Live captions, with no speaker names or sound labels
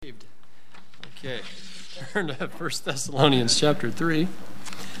Okay, turn to 1 Thessalonians chapter 3.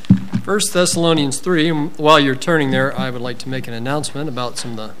 1 Thessalonians 3, while you're turning there, I would like to make an announcement about some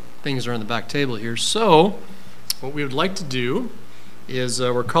of the things that are on the back table here. So, what we would like to do is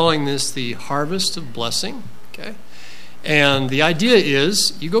we're calling this the Harvest of Blessing, okay? And the idea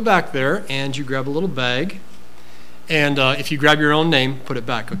is you go back there and you grab a little bag, and if you grab your own name, put it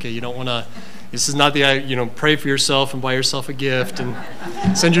back, okay? You don't want to... This is not the, pray for yourself and buy yourself a gift and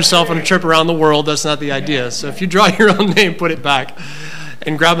send yourself on a trip around the world. That's not the idea. So if you draw your own name, put it back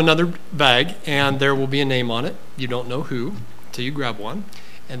and grab another bag, and there will be a name on it. You don't know who until you grab one.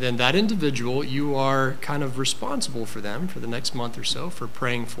 And then that individual, you are kind of responsible for them for the next month or so for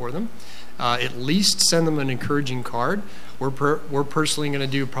praying for them. At least send them an encouraging card. We're personally going to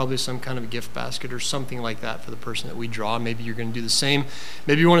do probably some kind of a gift basket or something like that for the person that we draw. Maybe you're going to do the same.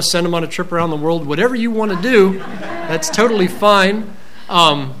 Maybe you want to send them on a trip around the world. Whatever you want to do, that's totally fine.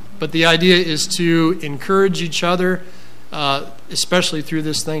 But the idea is to encourage each other, especially through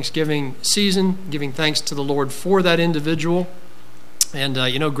this Thanksgiving season, giving thanks to the Lord for that individual. And,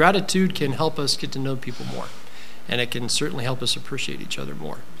 gratitude can help us get to know people more. And it can certainly help us appreciate each other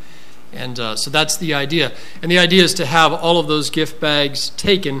more. And so that's the idea. And the idea is to have all of those gift bags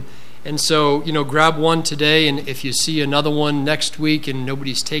taken. And so, grab one today. And if you see another one next week and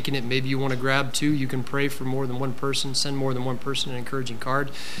nobody's taken it, maybe you want to grab two. You can pray for more than one person, send more than one person an encouraging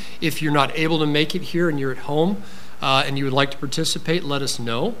card. If you're not able to make it here and you're at home and you would like to participate, let us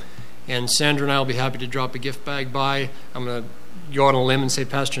know. And Sandra and I will be happy to drop a gift bag by. I'm going to go on a limb and say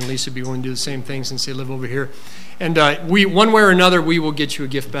Pastor and Lisa would be willing to do the same thing since they live over here. And we, one way or another, we will get you a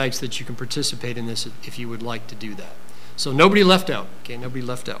gift bag so that you can participate in this if you would like to do that. So nobody left out. Okay, nobody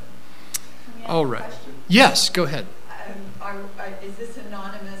left out. All right. Yes, go ahead. Is this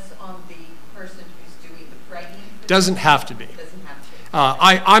anonymous on the person who's doing the praying? Doesn't have to be. Doesn't have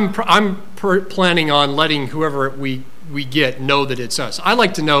to be. I'm planning on letting whoever we get know that it's us. I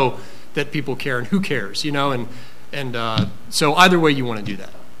like to know that people care and who cares, and so either way you want to do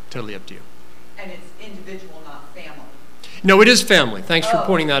that. Totally up to you. And it's individual, not family. No, it is family. Thanks for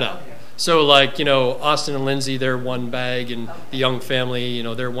pointing that out. Okay. So Austin and Lindsay, they're one bag, and the Young family,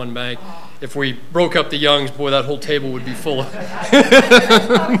 they're one bag. If we broke up the Youngs, boy, that whole table would be full of...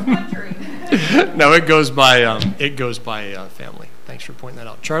 No, it goes by family. Thanks for pointing that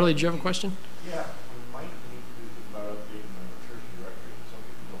out. Charlie, do you have a question? Yeah, we might need to do about updating the church directory. Some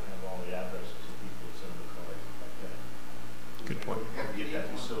people don't have all the addresses of people that send the cards like that. Good point. We get that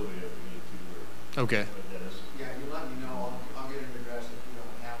to Sylvia if we need to. Okay. Yeah, you let me know. I'll get an address if you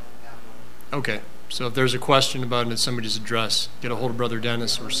don't have one. Okay. So if there's a question about it at somebody's address, get a hold of Brother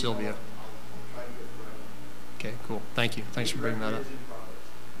Dennis or Sylvia. I'll try to get the right one. Okay, cool. Thank you. Thanks for bringing that up.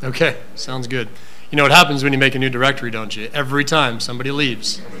 Okay, sounds good. You know what happens when you make a new directory, don't you? Every time somebody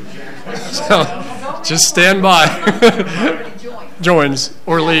leaves. So just stand by. Joins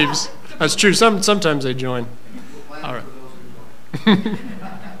or leaves. That's true. Sometimes they join. All right.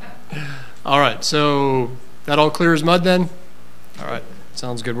 All right, so that all clear as mud then? All right,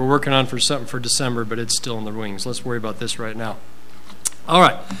 sounds good. We're working on something for December, but it's still in the wings. Let's worry about this right now. All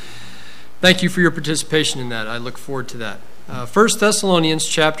right. Thank you for your participation in that. I look forward to that. 1 Thessalonians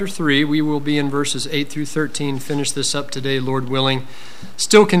chapter 3, we will be in verses 8 through 13. Finish this up today, Lord willing.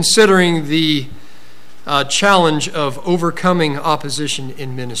 Still considering the challenge of overcoming opposition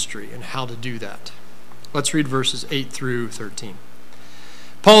in ministry and how to do that. Let's read verses 8 through 13.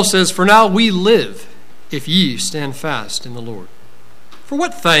 Paul says, "For now we live, if ye stand fast in the Lord. For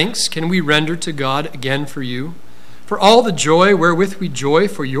what thanks can we render to God again for you, for all the joy wherewith we joy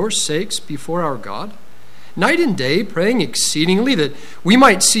for your sakes before our God? Night and day, praying exceedingly that we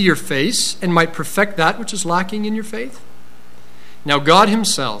might see your face and might perfect that which is lacking in your faith? Now God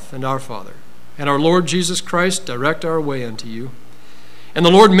himself and our Father and our Lord Jesus Christ direct our way unto you. And the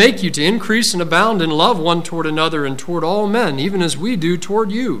Lord make you to increase and abound in love one toward another and toward all men, even as we do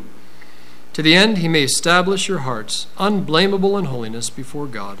toward you, to the end he may establish your hearts unblameable in holiness before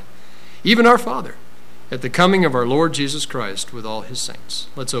God, even our Father, at the coming of our Lord Jesus Christ with all his saints."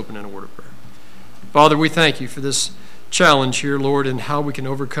 Let's open in a word of prayer. Father, we thank you for this challenge here, Lord, and how we can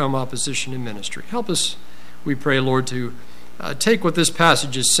overcome opposition in ministry. Help us, we pray, Lord, to take what this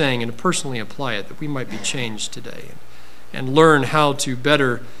passage is saying and to personally apply it, that we might be changed today and learn how to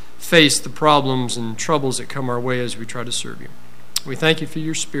better face the problems and troubles that come our way as we try to serve you. We thank you for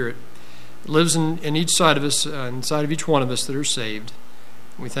your Spirit that lives in each side of us, inside of each one of us that are saved.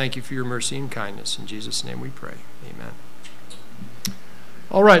 We thank you for your mercy and kindness. In Jesus' name we pray. Amen.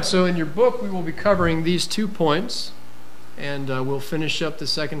 All right, so in your book we will be covering these 2 points, and we'll finish up the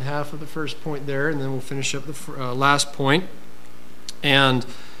second half of the first point there, and then we'll finish up the last point. And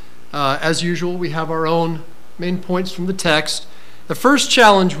As usual, we have our own main points from the text. The first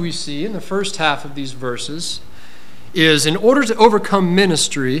challenge we see in the first half of these verses is, in order to overcome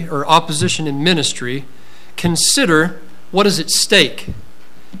ministry or opposition in ministry, consider what is at stake.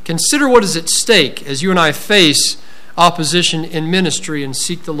 Consider what is at stake as you and I face opposition in ministry and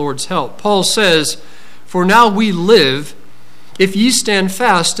seek the Lord's help. Paul says, "For now we live, if ye stand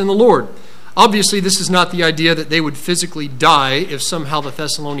fast in the Lord." Obviously, this is not the idea that they would physically die if somehow the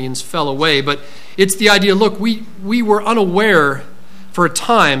Thessalonians fell away, but it's the idea, look, we were unaware for a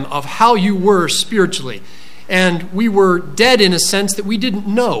time of how you were spiritually, and we were dead in a sense that we didn't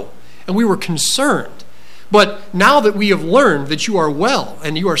know, and we were concerned. But now that we have learned that you are well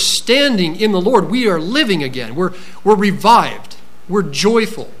and you are standing in the Lord, we are living again. We're revived. We're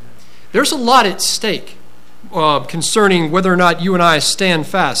joyful. There's a lot at stake concerning whether or not you and I stand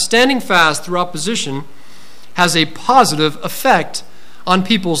fast. Standing fast through opposition has a positive effect on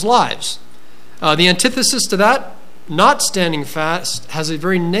people's lives. The antithesis to that, not standing fast, has a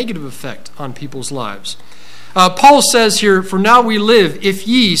very negative effect on people's lives. Paul says here, "For now we live, if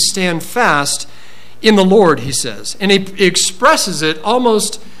ye stand fast in the Lord," he says. And he expresses it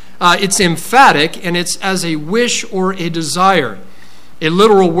almost, it's emphatic, and it's as a wish or a desire. A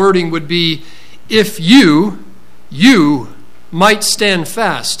literal wording would be, if you might stand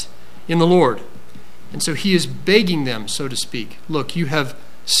fast in the Lord. And so he is begging them, so to speak. Look, you have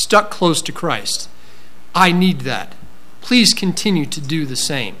stuck close to Christ. I need that. Please continue to do the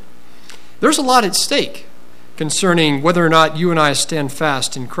same. There's a lot at stake concerning whether or not you and I stand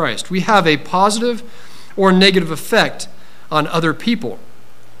fast in Christ. We have a positive or negative effect on other people.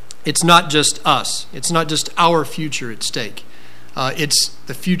 It's not just us. It's not just our future at stake. It's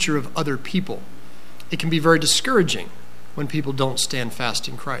the future of other people. It can be very discouraging when people don't stand fast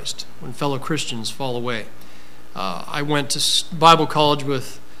in Christ, when fellow Christians fall away. I went to Bible college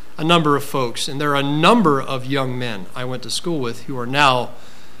with a number of folks, and there are a number of young men I went to school with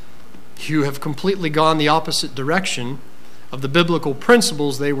who have completely gone the opposite direction of the biblical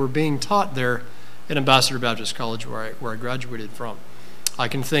principles they were being taught there at Ambassador Baptist College, where I graduated from. I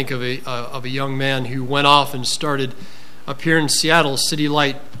can think of a young man who went off and started up here in Seattle, City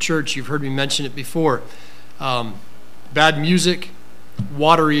Light Church. You've heard me mention it before. Bad music,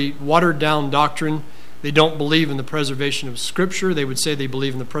 watered down doctrine. They don't believe in the preservation of Scripture. They would say they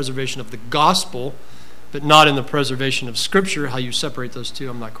believe in the preservation of the gospel, but not in the preservation of Scripture. How you separate those two,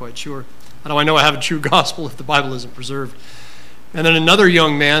 I'm not quite sure. How do I know I have a true gospel if the Bible isn't preserved? And then another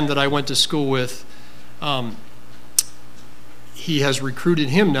young man that I went to school with, he has recruited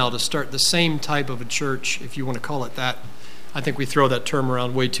him now to start the same type of a church, if you want to call it that. I think we throw that term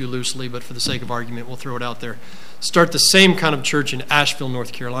around way too loosely, but for the sake of argument, we'll throw it out there. Start the same kind of church in Asheville,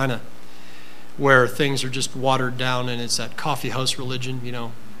 North Carolina, where things are just watered down and it's that coffee house religion,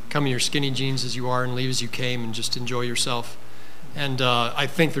 come in your skinny jeans as you are and leave as you came and just enjoy yourself. And I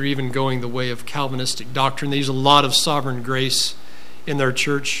think they're even going the way of Calvinistic doctrine. They use a lot of sovereign grace in their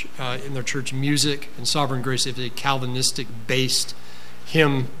church music. And sovereign grace is a Calvinistic-based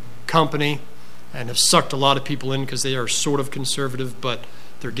hymn company, and have sucked a lot of people in because they are sort of conservative, but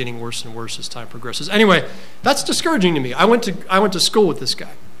they're getting worse and worse as time progresses. Anyway, that's discouraging to me. I went to school with this guy.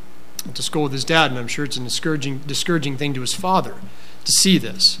 I went to school with his dad, and I'm sure it's a discouraging thing to his father to see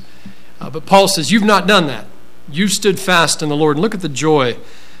this. But Paul says, you've not done that. You've stood fast in the Lord. And look at the joy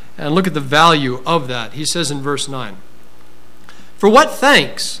and look at the value of that. He says in verse 9, "For what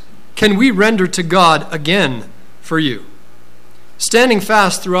thanks can we render to God again for you? Standing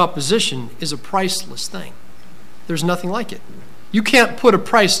fast through opposition is a priceless thing. There's nothing like it. You can't put a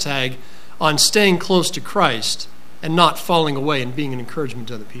price tag on staying close to Christ and not falling away and being an encouragement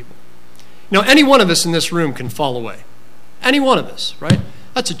to other people. Any one of us in this room can fall away. Any one of us, right?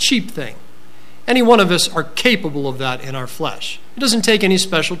 That's a cheap thing. Any one of us are capable of that in our flesh. It doesn't take any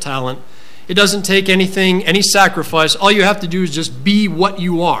special talent. It doesn't take anything, any sacrifice. All you have to do is just be what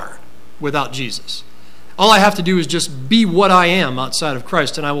you are without Jesus. All I have to do is just be what I am outside of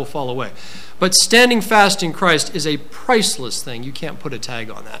Christ, and I will fall away. But standing fast in Christ is a priceless thing. You can't put a tag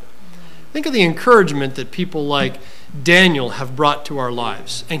on that. Think of the encouragement that people like Daniel have brought to our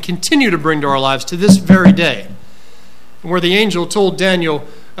lives and continue to bring to our lives to this very day. Where the angel told Daniel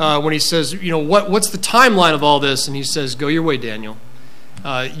when he says, what's the timeline of all this? And he says, go your way, Daniel.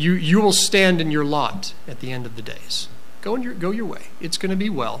 You will stand in your lot at the end of the days. Go your way. It's going to be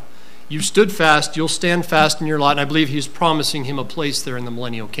well. You stood fast. You'll stand fast in your lot. And I believe he's promising him a place there in the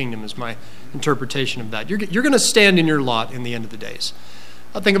millennial kingdom is my interpretation of that. You're going to stand in your lot in the end of the days.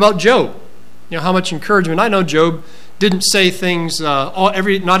 I think about Job. How much encouragement. I know Job didn't say things,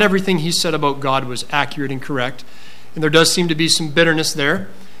 not everything he said about God was accurate and correct. And there does seem to be some bitterness there.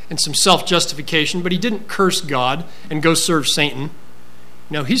 and some self-justification, but he didn't curse God and go serve Satan.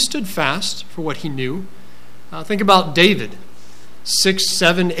 No, he stood fast for what he knew. Think about David. 6,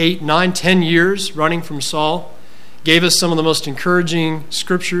 7, 8, 9, 10 years running from Saul. Gave us some of the most encouraging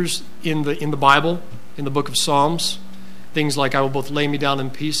scriptures in the Bible, in the book of Psalms. Things like, I will both lay me down in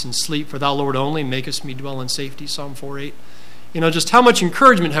peace and sleep, for thou, Lord, only makest me dwell in safety, Psalm 4:8. Just how much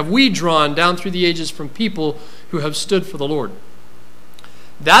encouragement have we drawn down through the ages from people who have stood for the Lord?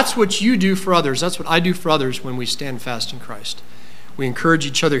 That's what you do for others. That's what I do for others when we stand fast in Christ. We encourage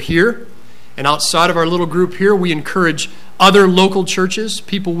each other here, and outside of our little group here, we encourage other local churches,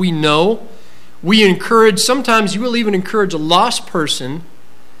 people we know. We encourage, sometimes you will even encourage a lost person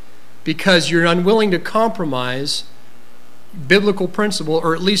because you're unwilling to compromise biblical principle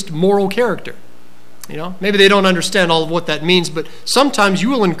or at least moral character. Maybe they don't understand all of what that means, but sometimes you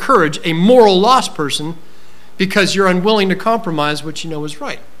will encourage a moral lost person because you're unwilling to compromise what you know is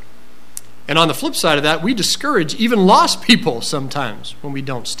right. And on the flip side of that, we discourage even lost people sometimes when we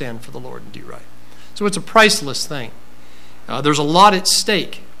don't stand for the Lord and do right. So it's a priceless thing. There's a lot at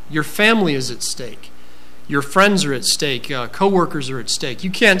stake. Your family is at stake. Your friends are at stake. Co-workers are at stake.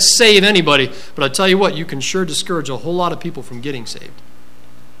 You can't save anybody, but I tell you what, you can sure discourage a whole lot of people from getting saved.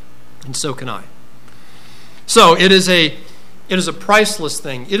 And so can I. So it is a priceless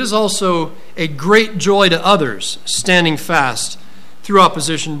thing. It is also a great joy to others. Standing fast through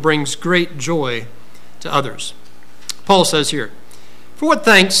opposition brings great joy to others. Paul says here, for what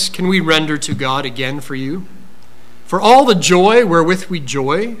thanks can we render to God again for you? For all the joy wherewith we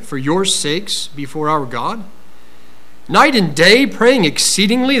joy for your sakes before our God? Night and day praying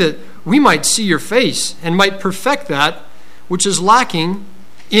exceedingly that we might see your face and might perfect that which is lacking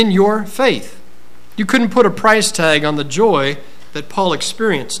in your faith. You couldn't put a price tag on the joy that Paul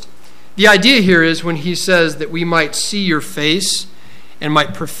experienced. The idea here is when he says that we might see your face and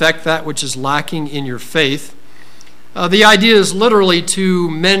might perfect that which is lacking in your faith, the idea is literally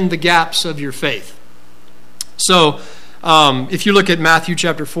to mend the gaps of your faith. So if you look at Matthew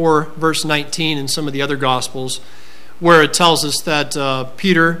chapter 4, verse 19 and some of the other Gospels, where it tells us that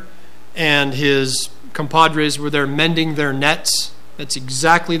Peter and his compadres were there mending their nets, that's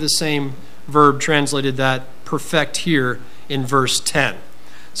exactly the same verb translated that perfect here in verse 10.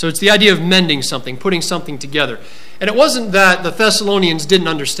 So it's the idea of mending something, putting something together. And it wasn't that the Thessalonians didn't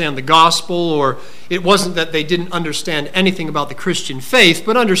understand the gospel, or it wasn't that they didn't understand anything about the Christian faith,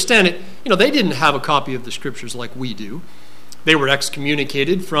 but understand it, they didn't have a copy of the scriptures like we do. They were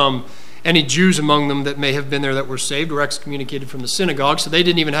excommunicated from any Jews among them that may have been there that were saved, were excommunicated from the synagogue, so they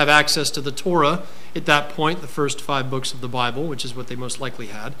didn't even have access to the Torah at that point, the first 5 books of the Bible, which is what they most likely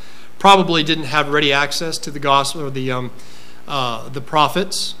had. Probably didn't have ready access to the gospel or the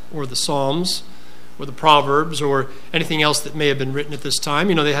prophets or the Psalms or the Proverbs or anything else that may have been written at this time.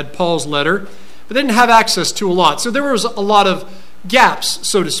 They had Paul's letter, but they didn't have access to a lot. So there was a lot of gaps,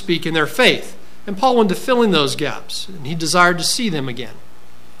 so to speak, in their faith. And Paul wanted to fill in those gaps, and he desired to see them again.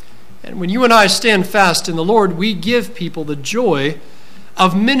 And when you and I stand fast in the Lord, we give people the joy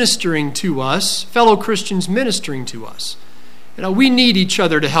of ministering to us, fellow Christians ministering to us. We need each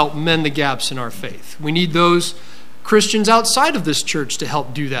other to help mend the gaps in our faith. We need those Christians outside of this church to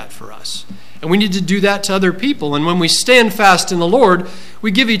help do that for us. And we need to do that to other people. And when we stand fast in the Lord, we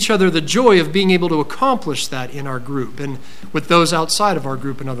give each other the joy of being able to accomplish that in our group and with those outside of our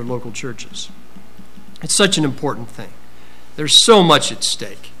group and other local churches. It's such an important thing. There's so much at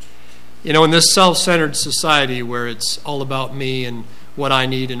stake. In this self-centered society where it's all about me and what I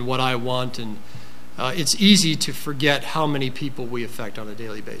need and what I want, and it's easy to forget how many people we affect on a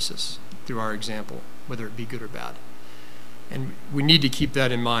daily basis through our example, whether it be good or bad. And we need to keep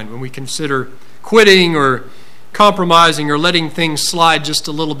that in mind when we consider quitting or compromising or letting things slide just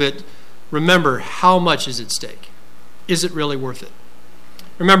a little bit. Remember, how much is at stake? Is it really worth it?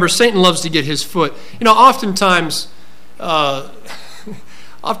 Remember, Satan loves to get his foot. Oftentimes a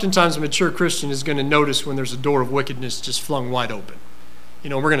mature Christian is going to notice when there's a door of wickedness just flung wide open.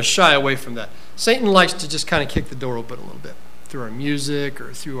 We're going to shy away from that. Satan likes to just kind of kick the door open a little bit through our music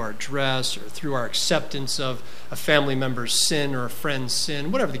or through our dress or through our acceptance of a family member's sin or a friend's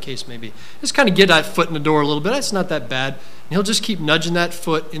sin, whatever the case may be. Just kind of get that foot in the door a little bit. It's not that bad. And he'll just keep nudging that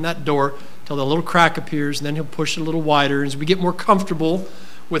foot in that door until the little crack appears, and then he'll push it a little wider. As we get more comfortable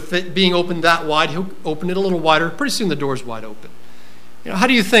with it being opened that wide, he'll open it a little wider. Pretty soon the door's wide open. How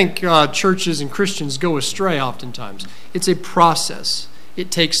do you think churches and Christians go astray oftentimes? It's a process. It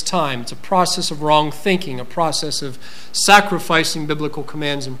takes time. It's a process of wrong thinking, a process of sacrificing biblical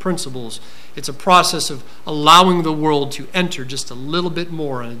commands and principles. It's a process of allowing the world to enter just a little bit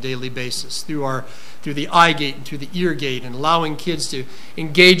more on a daily basis through the eye gate and through the ear gate, and allowing kids to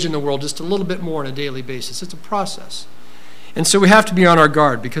engage in the world just a little bit more on a daily basis. It's a process. And so we have to be on our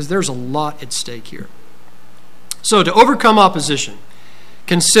guard because there's a lot at stake here. So to overcome opposition,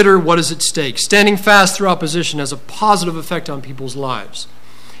 consider what is at stake. Standing fast through opposition has a positive effect on people's lives.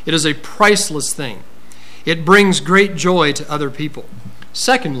 It is a priceless thing. It brings great joy to other people.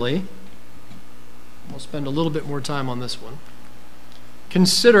 Secondly, we'll spend a little bit more time on this one.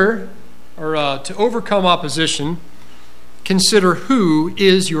 To overcome opposition, consider who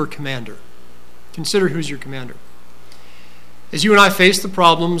is your commander. Consider who's your commander. As you and I face the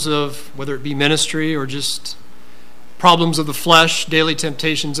problems of whether it be ministry or just problems of the flesh, daily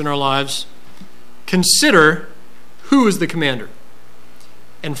temptations in our lives, consider who is the commander.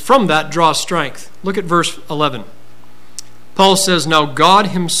 And from that, draw strength. Look at verse 11. Paul says, "Now God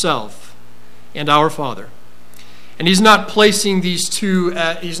himself and our Father." And he's not placing these two,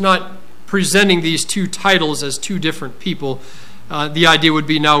 he's not presenting these two titles as two different people. The idea would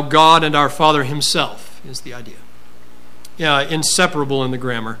be now God and our Father himself is the idea. Yeah, inseparable in the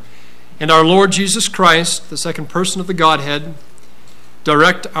grammar. "And our Lord Jesus Christ, the second person of the Godhead,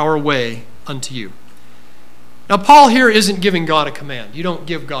 direct our way unto you." Now, Paul here isn't giving God a command. You don't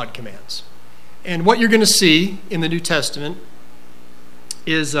give God commands. And what you're going to see in the New Testament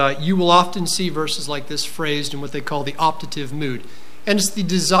is you will often see verses like this phrased in what they call the optative mood. And it's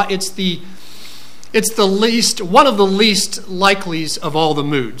one of the least likelies of all the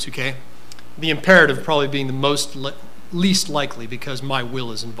moods, okay? The imperative probably being the least likely because my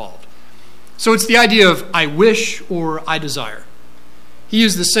will is involved. So it's the idea of I wish or I desire. He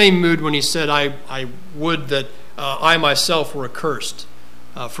used the same mood when he said, I would that I myself were accursed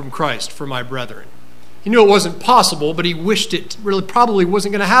from Christ for my brethren. He knew it wasn't possible, but he wished it really probably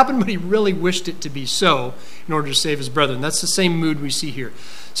wasn't going to happen, but he really wished it to be so in order to save his brethren. That's the same mood we see here.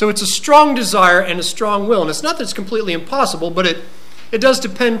 So it's a strong desire and a strong will. And it's not that it's completely impossible, but it does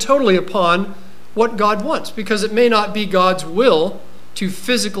depend totally upon what God wants, because it may not be God's will to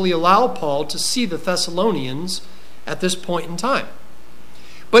physically allow Paul to see the Thessalonians at this point in time.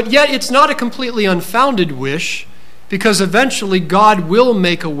 But yet it's not a completely unfounded wish, because eventually God will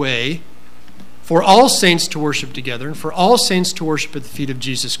make a way for all saints to worship together and for all saints to worship at the feet of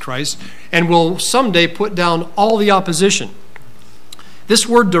Jesus Christ, and will someday put down all the opposition. This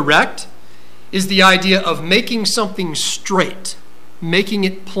word direct is the idea of making something straight, making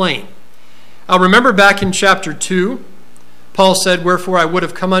it plain. Remember back in chapter 2, Paul said, "Wherefore I would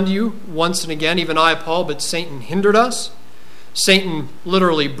have come unto you once and again, even I, Paul, but Satan hindered us." Satan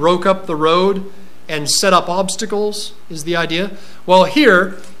literally broke up the road and set up obstacles, is the idea. Well,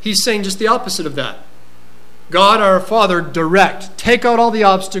 here, he's saying just the opposite of that. God, our Father, direct. Take out all the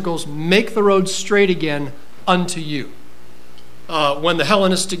obstacles, make the road straight again unto you. When the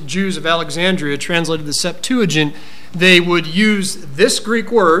Hellenistic Jews of Alexandria translated the Septuagint, they would use this Greek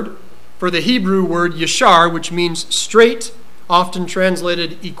word for the Hebrew word yashar, which means straight, often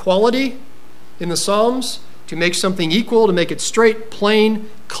translated equality in the Psalms, to make something equal, to make it straight, plain,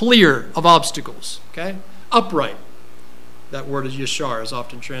 clear of obstacles. Okay? Upright. That word is yashar, is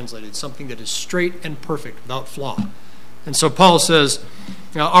often translated. Something that is straight and perfect, without flaw. And so Paul says,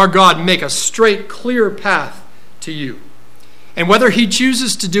 our God make a straight, clear path to you. And whether he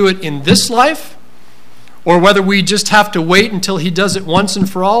chooses to do it in this life, or whether we just have to wait until he does it once and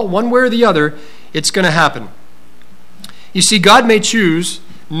for all, one way or the other, it's going to happen. You see, God may choose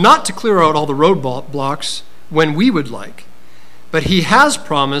not to clear out all the roadblocks when we would like, but he has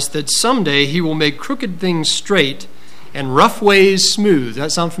promised that someday he will make crooked things straight and rough ways smooth. Does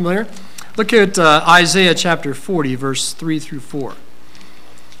that sound familiar? Look at Isaiah chapter 40, verse 3 through 4.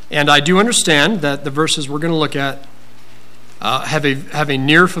 And I do understand that the verses we're going to look at have a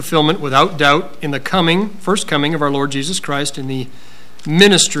near fulfillment without doubt in the first coming of our Lord Jesus Christ in the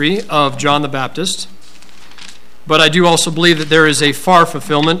ministry of John the Baptist. But I do also believe that there is a far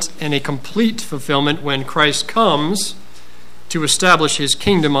fulfillment and a complete fulfillment when Christ comes to establish his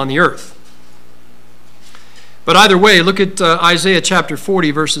kingdom on the earth. But either way, look at Isaiah chapter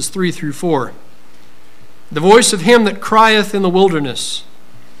 40, verses 3 through 4. "The voice of him that crieth in the wilderness,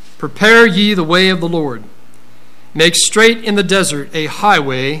 prepare ye the way of the Lord. Make straight in the desert a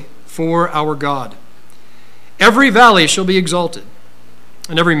highway for our God. Every valley shall be exalted,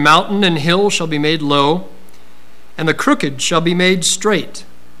 and every mountain and hill shall be made low, and the crooked shall be made straight,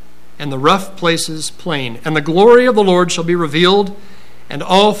 and the rough places plain. And the glory of the Lord shall be revealed, and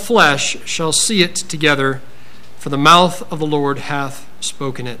all flesh shall see it together, for the mouth of the Lord hath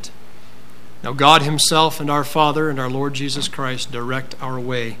spoken it. Now God himself and our Father and our Lord Jesus Christ direct our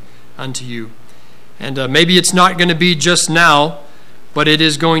way unto you. And maybe it's not going to be just now, but it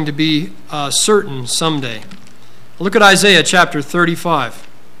is going to be certain someday. Look at Isaiah chapter 35.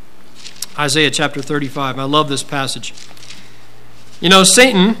 Isaiah chapter 35. I love this passage. You know,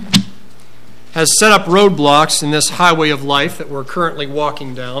 Satan has set up roadblocks in this highway of life that we're currently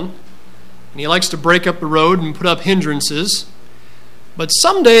walking down. And he likes to break up the road and put up hindrances. But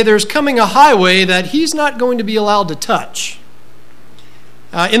someday there's coming a highway that he's not going to be allowed to touch.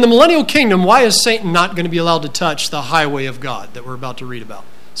 In the millennial kingdom, why is Satan not going to be allowed to touch the highway of God that we're about to read about?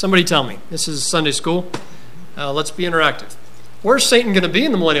 Somebody tell me. This is Sunday school. Let's be interactive. Where's Satan going to be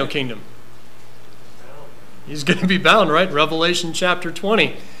in the millennial kingdom? He's going to be bound, right? Revelation chapter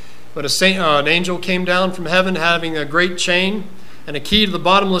 20. But an angel came down from heaven having a great chain and a key to the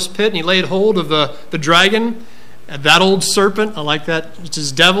bottomless pit, and he laid hold of the dragon, that old serpent, I like that, which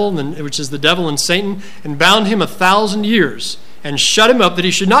is the devil and Satan, and bound him 1,000 years, and shut him up that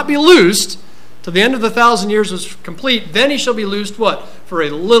he should not be loosed till the end of the 1,000 years was complete. Then he shall be loosed, what? For a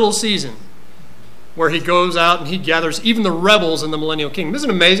little season, where he goes out and he gathers even the rebels in the millennial kingdom.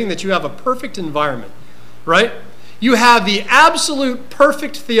 Isn't it amazing that you have a perfect environment, right? You have the absolute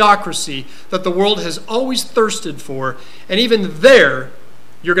perfect theocracy that the world has always thirsted for, and even there,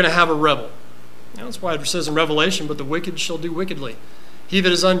 you're going to have a rebel. That's why it says in Revelation, but the wicked shall do wickedly. He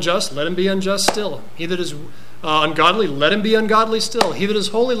that is unjust, let him be unjust still. He that is ungodly, let him be ungodly still. He that is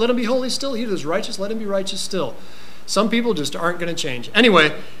holy, let him be holy still. He that is righteous, let him be righteous still. Some people just aren't going to change.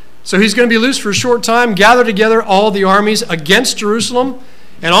 Anyway, so he's going to be loose for a short time, gather together all the armies against Jerusalem,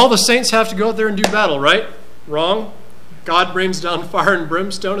 and all the saints have to go out there and do battle, right? Wrong. God brings down fire and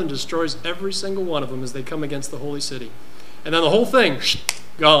brimstone and destroys every single one of them as they come against the holy city. And then the whole thing,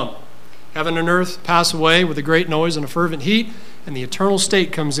 gone. Heaven and earth pass away with a great noise and a fervent heat, and the eternal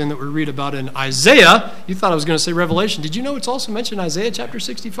state comes in that we read about in Isaiah. You thought I was going to say Revelation. Did you know it's also mentioned in Isaiah chapter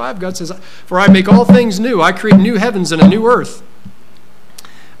 65? God says, for I make all things new. I create new heavens and a new earth.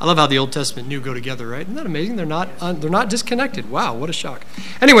 I love how the Old Testament and New go together, right? Isn't that amazing? They're not disconnected. Wow, what a shock.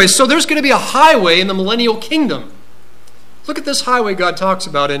 Anyway, so there's going to be a highway in the millennial kingdom. Look at this highway God talks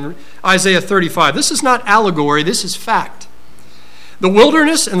about in Isaiah 35. This is not allegory, this is fact. The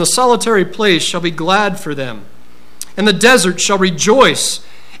wilderness and the solitary place shall be glad for them, and the desert shall rejoice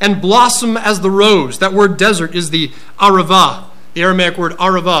and blossom as the rose. That word desert is the Arava, the Aramaic word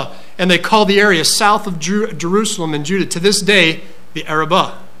Arava, and they call the area south of Jerusalem and Judah to this day the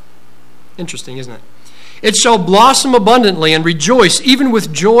Arabah. Interesting, isn't it? It shall blossom abundantly and rejoice, even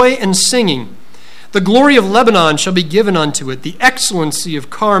with joy and singing. The glory of Lebanon shall be given unto it, the excellency of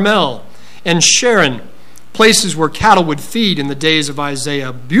Carmel and Sharon, places where cattle would feed in the days of Isaiah.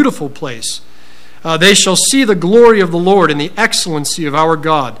 A beautiful place. They shall see the glory of the Lord and the excellency of our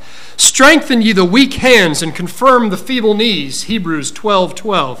God. Strengthen ye the weak hands and confirm the feeble knees. Hebrews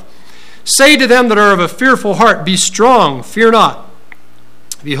 12:12. Say to them that are of a fearful heart, be strong, fear not.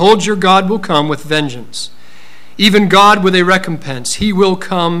 Behold, your God will come with vengeance, even God with a recompense. He will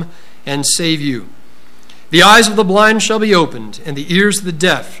come and save you. The eyes of the blind shall be opened, and the ears of the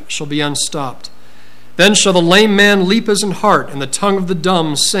deaf shall be unstopped. Then shall the lame man leap as an hart, and the tongue of the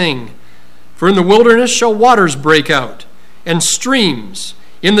dumb sing. For in the wilderness shall waters break out, and streams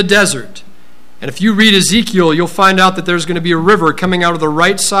in the desert. And if you read Ezekiel, you'll find out that there's going to be a river coming out of the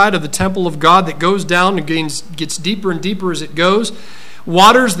right side of the temple of God that goes down and gets deeper and deeper as it goes.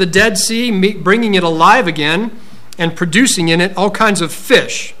 Waters the Dead Sea, bringing it alive again, and producing in it all kinds of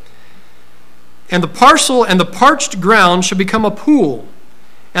fish. And the parched ground shall become a pool,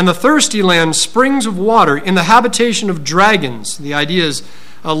 and the thirsty land springs of water in the habitation of dragons. The idea is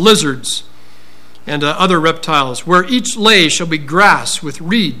lizards and other reptiles, where each lay shall be grass with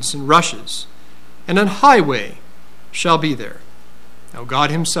reeds and rushes, and an highway shall be there. Now God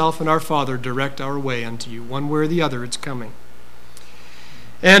himself and our Father direct our way unto you. One way or the other, it's coming.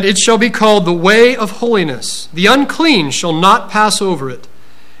 And it shall be called the way of holiness. The unclean shall not pass over it,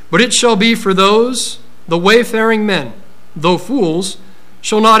 but it shall be for those, the wayfaring men, though fools,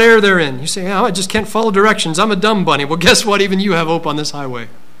 shall not err therein. You say, oh, I just can't follow directions. I'm a dumb bunny. Well, guess what? Even you have hope on this highway.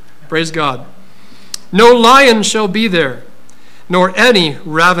 Praise God. No lion shall be there, nor any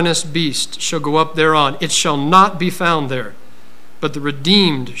ravenous beast shall go up thereon. It shall not be found there, but the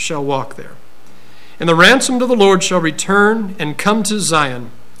redeemed shall walk there. And the ransomed of the Lord shall return and come to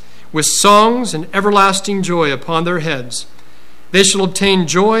Zion with songs and everlasting joy upon their heads. They shall obtain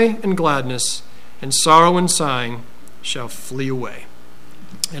joy and gladness, and sorrow and sighing shall flee away.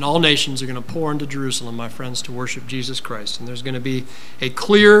 And all nations are going to pour into Jerusalem, my friends, to worship Jesus Christ. And there's going to be a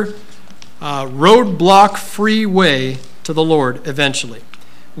clear roadblock-free way to the Lord eventually,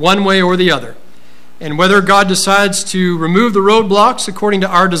 one way or the other. And whether God decides to remove the roadblocks according to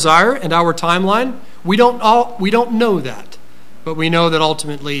our desire and our timeline, we don't know that. But we know that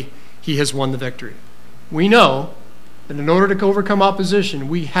ultimately he has won the victory. We know that in order to overcome opposition,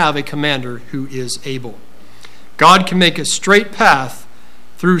 we have a commander who is able. God can make a straight path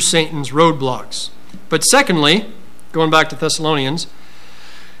through Satan's roadblocks. But secondly, going back to Thessalonians,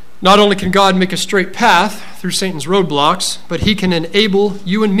 not only can God make a straight path through Satan's roadblocks, but he can enable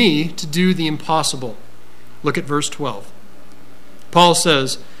you and me to do the impossible. Look at verse 12. Paul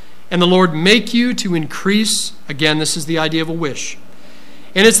says, "And the Lord make you to increase," again, this is the idea of a wish.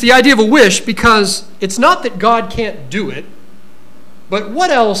 And it's the idea of a wish because it's not that God can't do it, but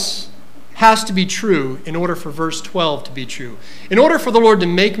what else has to be true in order for verse 12 to be true? In order for the Lord to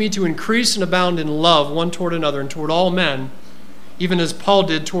make me to increase and abound in love one toward another and toward all men, even as Paul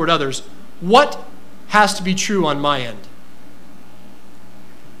did toward others, what has to be true on my end?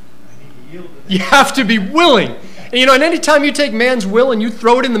 You have to be willing. And and any time you take man's will and you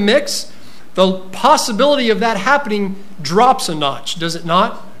throw it in the mix, the possibility of that happening drops a notch, does it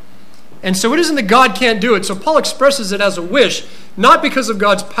not? And so it isn't that God can't do it. So Paul expresses it as a wish, not because of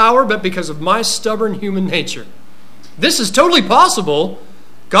God's power, but because of my stubborn human nature. This is totally possible.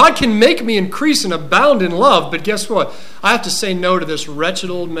 God can make me increase and abound in love, but guess what? I have to say no to this wretched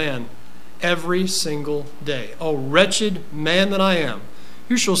old man every single day. Oh, wretched man that I am,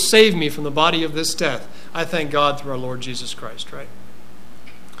 who shall save me from the body of this death? I thank God through our Lord Jesus Christ, right?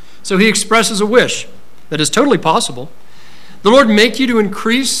 So he expresses a wish that is totally possible. The Lord make you to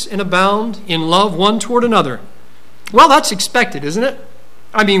increase and abound in love one toward another. Well, that's expected, isn't it?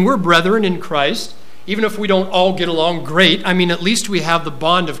 I mean, we're brethren in Christ. Even if we don't all get along great, I mean, at least we have the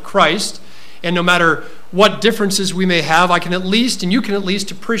bond of Christ. And no matter what differences we may have, I can at least, and you can at least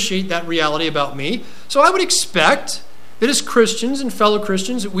appreciate that reality about me. So I would expect that as Christians and fellow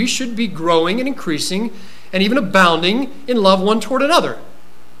Christians, that we should be growing and increasing and even abounding in love one toward another.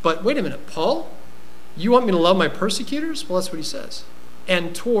 But wait a minute, Paul, you want me to love my persecutors? Well, that's what he says.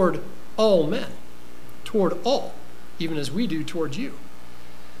 And toward all men. Toward all. Even as we do toward you.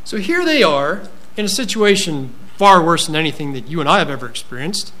 So here they are in a situation far worse than anything that you and I have ever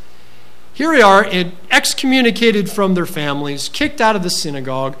experienced. Here they are, excommunicated from their families, kicked out of the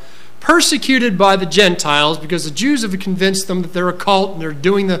synagogue, persecuted by the Gentiles because the Jews have convinced them that they're a cult and they're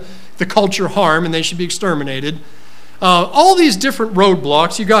doing the culture harm and they should be exterminated. All these different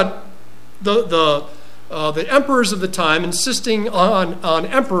roadblocks. You got the emperors of the time insisting on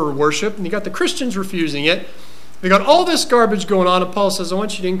emperor worship, and you got the Christians refusing it. They got all this garbage going on, and Paul says, I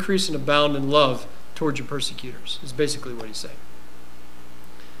want you to increase and abound in love towards your persecutors, is basically what he's saying.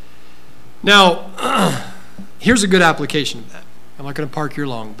 Now, here's a good application of that. I'm not going to park here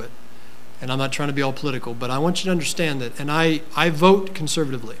long, and I'm not trying to be all political, but I want you to understand that, and I vote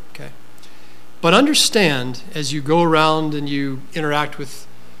conservatively, okay? But understand, as you go around and you interact with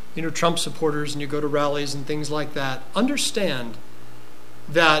Trump supporters and you go to rallies and things like that, understand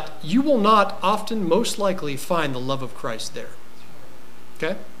that you will not often, most likely, find the love of Christ there.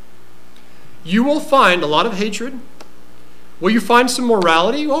 Okay? You will find a lot of hatred. Will you find some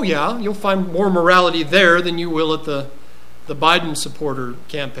morality? Oh yeah, you'll find more morality there than you will at the Biden supporter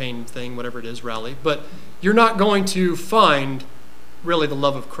campaign thing, whatever it is, rally. But you're not going to find really the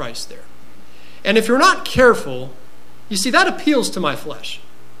love of Christ there. And if you're not careful, you see, that appeals to my flesh,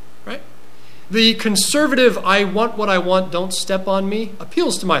 right? The conservative, I want what I want, don't step on me,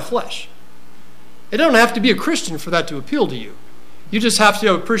 appeals to my flesh. It don't have to be a Christian for that to appeal to you. You just have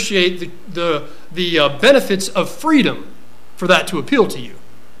to appreciate the benefits of freedom for that to appeal to you.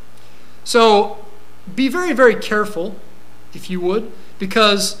 So be very, very careful, if you would,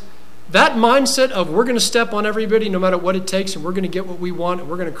 because that mindset of we're going to step on everybody no matter what it takes, and we're going to get what we want, and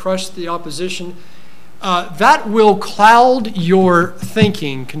we're going to crush the opposition, that will cloud your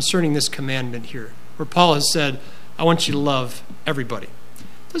thinking concerning this commandment here, where Paul has said, I want you to love everybody.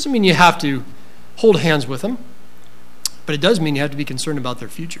 Doesn't mean you have to hold hands with them, but it does mean you have to be concerned about their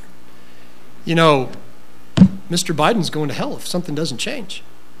future. You know, Mr. Biden's going to hell if something doesn't change,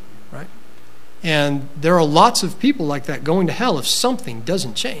 right? And there are lots of people like that going to hell if something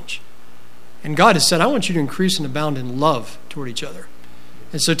doesn't change. And God has said, I want you to increase and abound in love toward each other.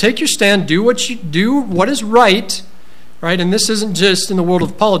 And so take your stand, do what is right? And this isn't just in the world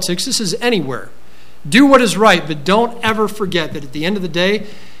of politics, this is anywhere. Do what is right, but don't ever forget that at the end of the day,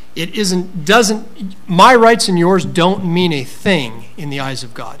 my rights and yours don't mean a thing in the eyes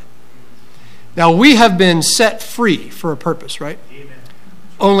of God. Now, we have been set free for a purpose, right? Amen.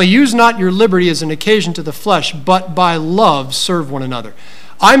 Only use not your liberty as an occasion to the flesh, but by love serve one another.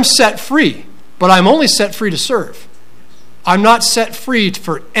 I'm set free, but I'm only set free to serve. I'm not set free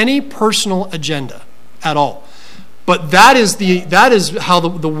for any personal agenda at all. But that is how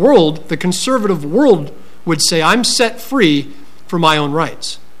the world, the conservative world, would say, I'm set free for my own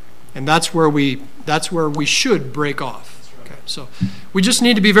rights. And that's where we should break off. Okay, so we just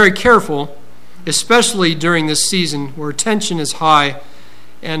need to be very careful, especially during this season where tension is high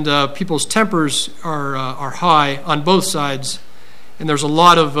and people's tempers are high on both sides, and there's a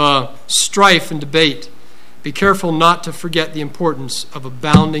lot of strife and debate. Be careful not to forget the importance of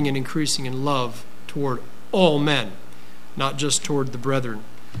abounding and increasing in love toward all men, not just toward the brethren.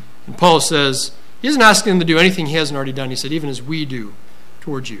 And Paul says, he isn't asking them to do anything he hasn't already done. He said, even as we do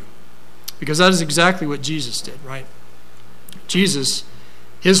towards you. Because that is exactly what Jesus did, right? Jesus,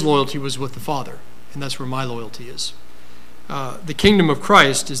 his loyalty was with the Father, and that's where my loyalty is. The kingdom of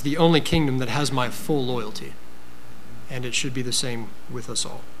Christ is the only kingdom that has my full loyalty, and it should be the same with us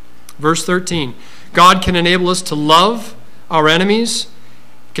all. Verse 13, God can enable us to love our enemies.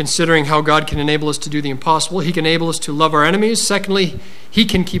 Considering how God can enable us to do the impossible, he can enable us to love our enemies. Secondly, he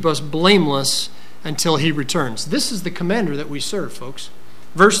can keep us blameless until he returns. This is the commander that we serve, folks.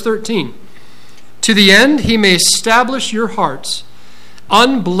 Verse 13, to the end he may establish your hearts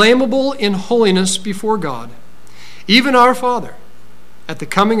unblameable in holiness before God, even our Father, at the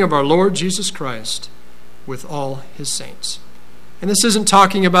coming of our Lord Jesus Christ with all his saints. And this isn't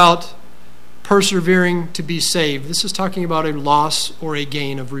talking about persevering to be saved. This is talking about a loss or a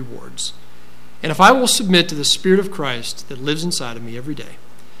gain of rewards. And if I will submit to the Spirit of Christ that lives inside of me every day,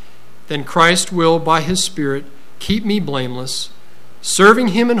 then Christ will, by his Spirit, keep me blameless, serving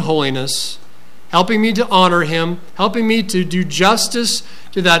him in holiness, helping me to honor him, helping me to do justice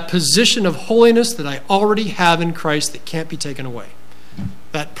to that position of holiness that I already have in Christ that can't be taken away.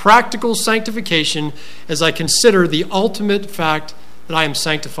 That practical sanctification as I consider the ultimate fact that I am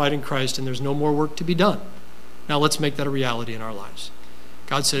sanctified in Christ and there's no more work to be done. Now let's make that a reality in our lives.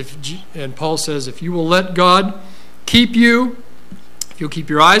 God said, and Paul says, if you will let God keep you, if you'll keep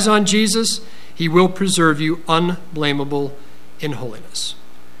your eyes on Jesus, he will preserve you unblameable in holiness.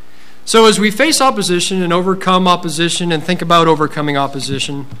 So as we face opposition and overcome opposition and think about overcoming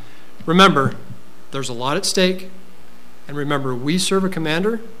opposition, remember, there's a lot at stake. And remember, we serve a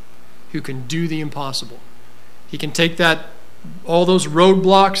commander who can do the impossible. He can take all those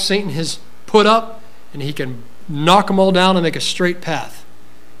roadblocks Satan has put up, and he can knock them all down and make a straight path.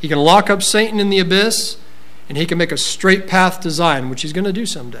 He can lock up Satan in the abyss, and he can make a straight path to Zion, which he's going to do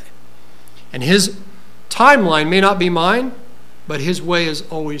someday. And his timeline may not be mine, but his way is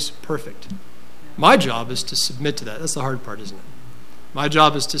always perfect. My job is to submit to that. That's the hard part, isn't it? My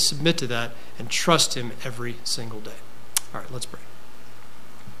job is to submit to that and trust him every single day. All right, let's pray.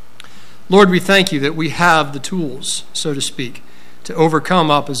 Lord, we thank you that we have the tools, so to speak, to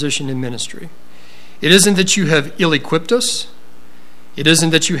overcome opposition in ministry. It isn't that you have ill-equipped us. It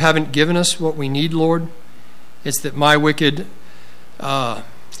isn't that you haven't given us what we need, Lord. It's that my wicked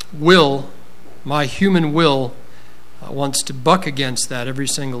will, my human will, wants to buck against that every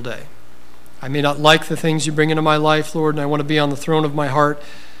single day. I may not like the things you bring into my life, Lord, and I want to be on the throne of my heart.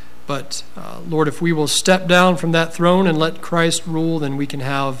 But, Lord, if we will step down from that throne and let Christ rule, then we can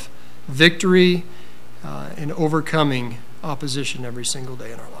have victory in overcoming opposition every single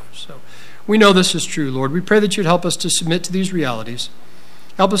day in our lives. So we know this is true, Lord. We pray that you'd help us to submit to these realities.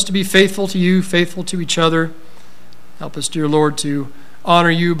 Help us to be faithful to you, faithful to each other. Help us, dear Lord, to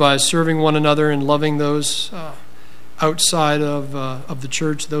honor you by serving one another and loving those outside of the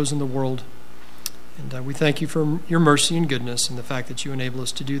church, those in the world. And we thank you for your mercy and goodness and the fact that you enable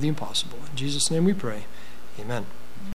us to do the impossible. In Jesus' name we pray. Amen.